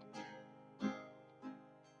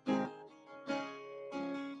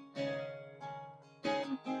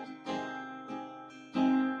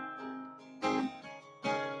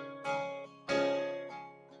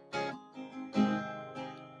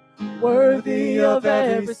 worthy of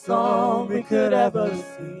every song we could ever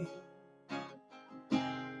sing,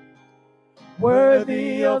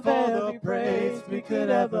 worthy of every praise we could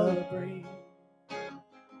ever bring,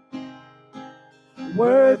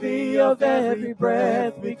 worthy of every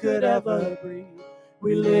breath we could ever breathe.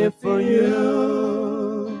 We live for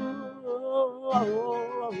you.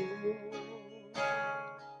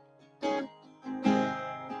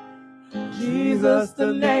 Jesus,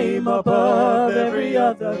 the name above every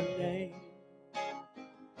other name.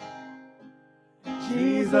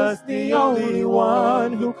 Jesus, the only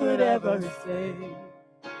one who could ever save.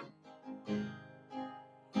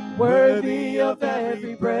 Worthy of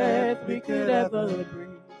every breath we could ever breathe.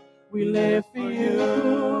 We live for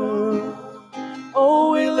you.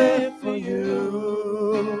 Oh, we live for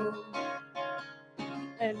you.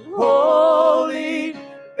 And holy,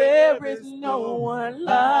 there is no one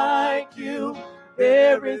like you.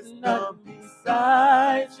 There is none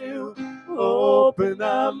beside you. Open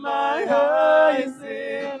up my eyes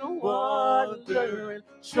in wonder and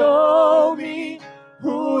show me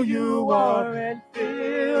who you are, and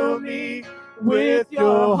fill me with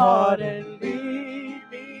your heart, and lead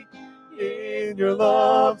me in your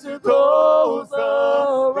love to those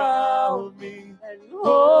around me. And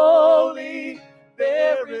holy,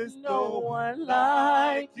 there is no one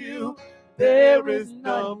like you. There is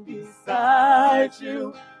none beside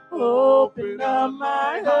you. Open up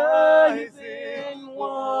my eyes in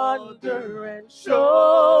wonder and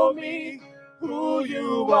show me who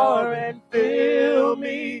you are, and fill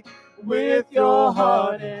me with your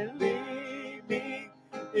heart, and lead me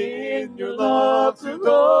in your love to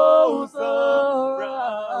those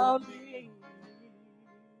around me.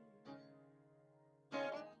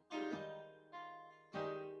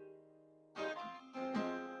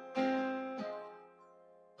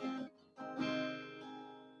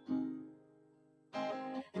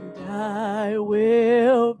 And I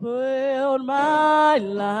will build my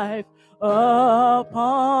life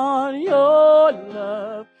upon your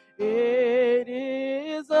love. It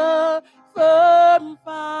is a firm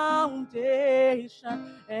foundation,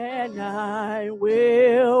 and I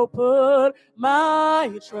will put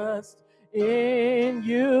my trust in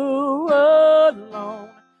you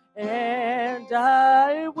alone, and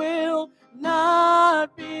I will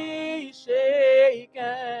not be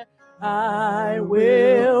shaken. I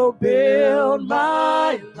will build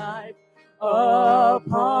my life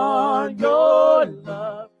upon your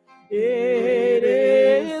love. It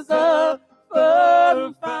is a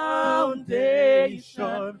firm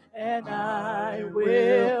foundation, and I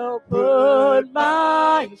will put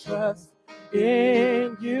my trust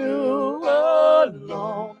in you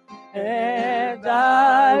alone, and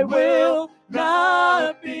I will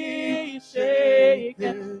not be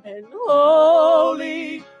shaken. And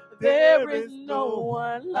holy, there is no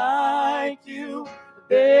one like you.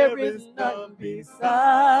 There is none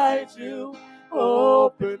beside you.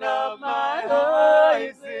 Open up my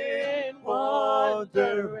eyes in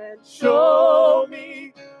wonder and show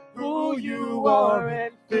me who you are,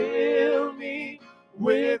 and fill me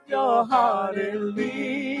with your heart, and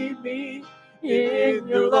lead me in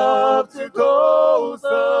your love to those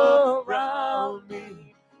around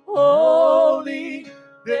me. Holy,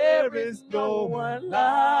 there is no one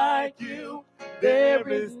like you. There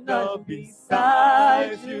is none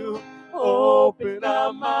beside you. Open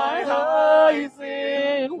up my eyes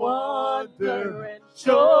in wonder and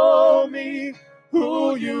show me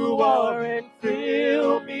who you are, and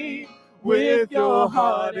fill me with your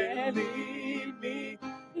heart, and lead me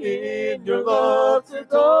in your love to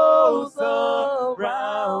those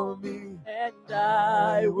around me. And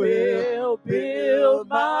I will build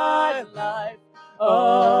my life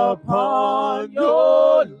upon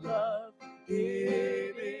your love.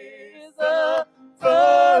 It is a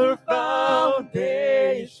firm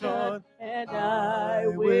foundation, and I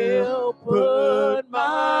will put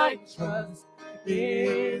my trust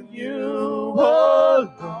in you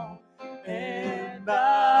alone, and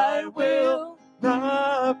I will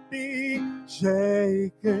not be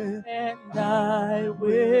shaken, and I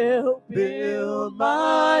will build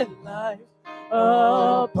my life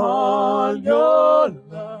upon your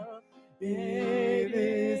love. It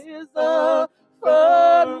is a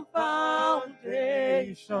firm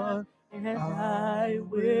foundation, and I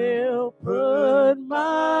will put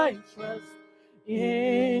my trust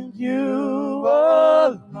in you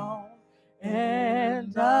alone,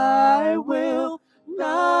 and I will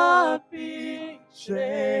not be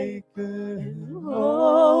shaken.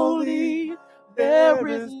 Holy, there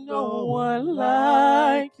is no one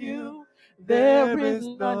like you. There is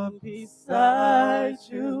none beside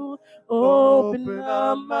you. Open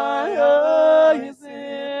up my eyes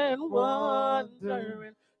in wonder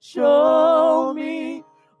and show me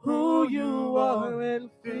who you are and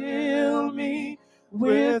fill me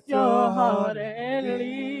with your heart and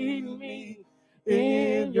lead me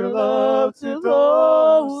in your love to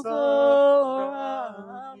those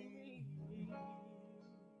around me.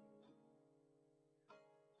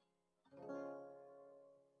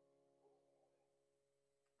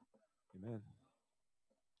 Amen.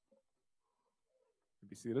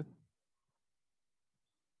 Be seated.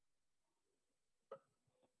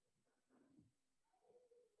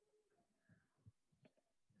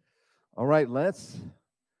 All right,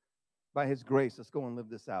 by his grace, let's go and live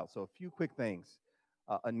this out. So a few quick things.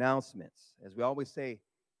 Announcements. As we always say,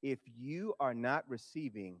 if you are not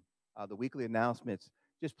receiving the weekly announcements,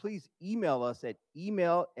 just please email us at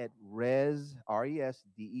res,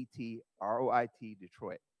 R-E-S-D-E-T-R-O-I-T,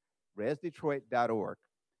 Detroit, resdetroit.org,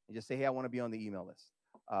 and just say, hey, I want to be on the email list.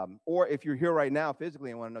 Or if you're here right now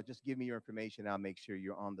physically and want to know, just give me your information. I'll make sure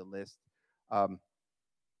you're on the list.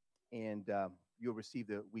 You'll receive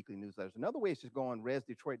the weekly newsletters. Another way is just go on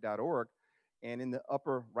resdetroit.org, and in the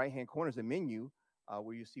upper right-hand corner is a menu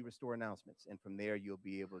where you see Restore announcements. And from there, you'll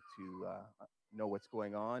be able to know what's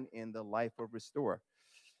going on in the life of Restore.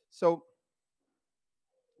 So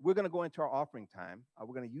we're going to go into our offering time.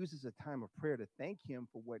 We're going to use this as a time of prayer to thank him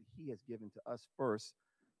for what he has given to us first,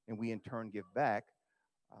 and we in turn give back.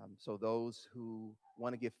 So those who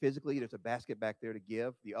want to give physically, there's a basket back there to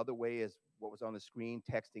give. The other way is what was on the screen,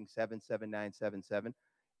 texting 77977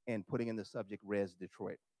 and putting in the subject Res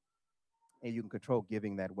Detroit. And you can control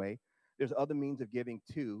giving that way. There's other means of giving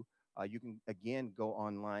too. You can, again, go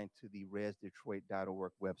online to the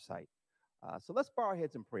resdetroit.org website. So let's bow our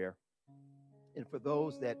heads in prayer. And for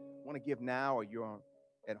those that want to give now, or you're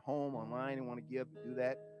at home online and want to give, do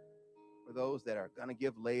that. For those that are going to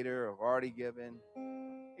give later or have already given,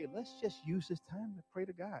 hey, let's just use this time to pray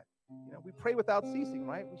to God. You know, we pray without ceasing,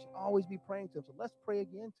 right? We should always be praying to him. So let's pray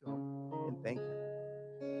again to him and thank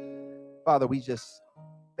him. Father, we just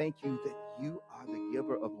thank you that you are the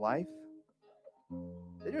giver of life.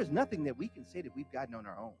 That there's nothing that we can say that we've gotten on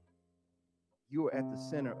our own. You are at the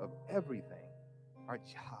center of everything. Our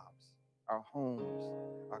jobs, our homes,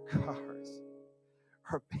 our cars,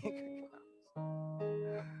 our bank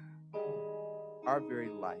accounts, our very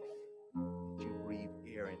life. You breathe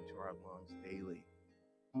air into our lungs daily.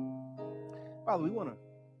 Father, we want to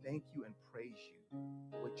thank you and praise you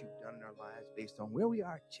for what you've done in our lives based on where we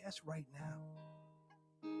are just right now.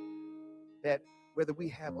 That whether we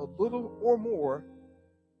have a little or more,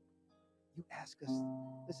 you ask us,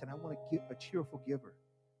 listen, I want to give a cheerful giver,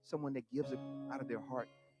 someone that gives it out of their heart,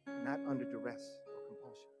 not under duress or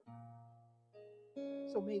compulsion.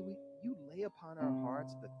 So may you lay upon our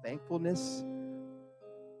hearts the thankfulness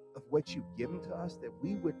of what you've given to us, that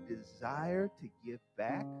we would desire to give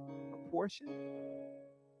back a portion.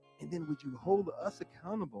 And then would you hold us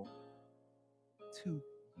accountable to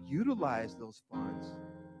utilize those funds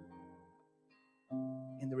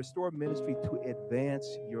in the Restore ministry to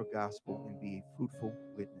advance your gospel and be a fruitful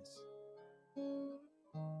witness.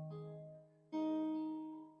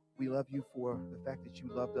 We love you for the fact that you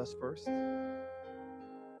loved us first.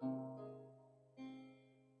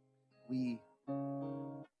 We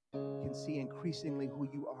can see increasingly who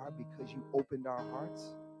you are because you opened our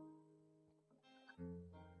hearts.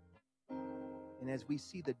 And as we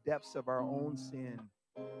see the depths of our own sin,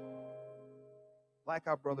 like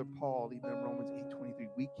our brother Paul, even in Romans 8:23,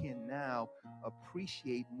 we can now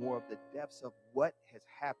appreciate more of the depths of what has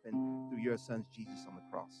happened through your son Jesus on the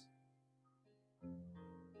cross.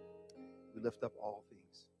 We lift up all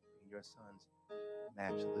things in your son's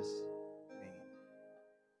matchless name.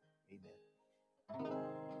 Amen.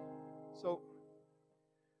 So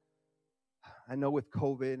I know with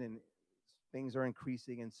COVID and things are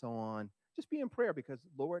increasing and so on, just be in prayer because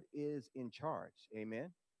the Lord is in charge.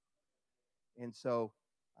 Amen. And so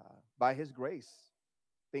by his grace,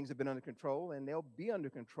 things have been under control and they'll be under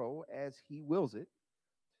control as he wills it.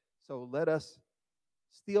 So let us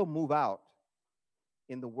still move out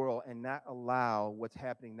in the world and not allow what's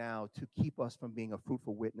happening now to keep us from being a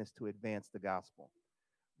fruitful witness to advance the gospel.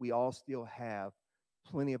 We all still have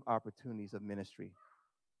plenty of opportunities of ministry.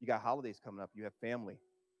 You got holidays coming up. You have family,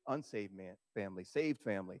 unsaved family, saved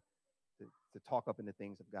family to talk up in the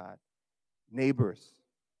things of God. Neighbors,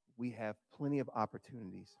 we have plenty of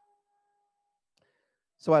opportunities.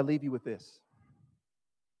 So I leave you with this.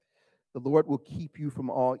 The Lord will keep you from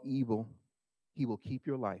all evil. He will keep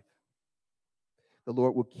your life. The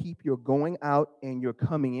Lord will keep your going out and your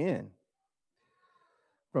coming in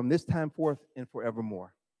from this time forth and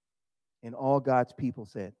forevermore. And all God's people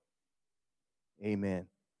said, amen.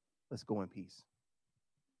 Let's go in peace.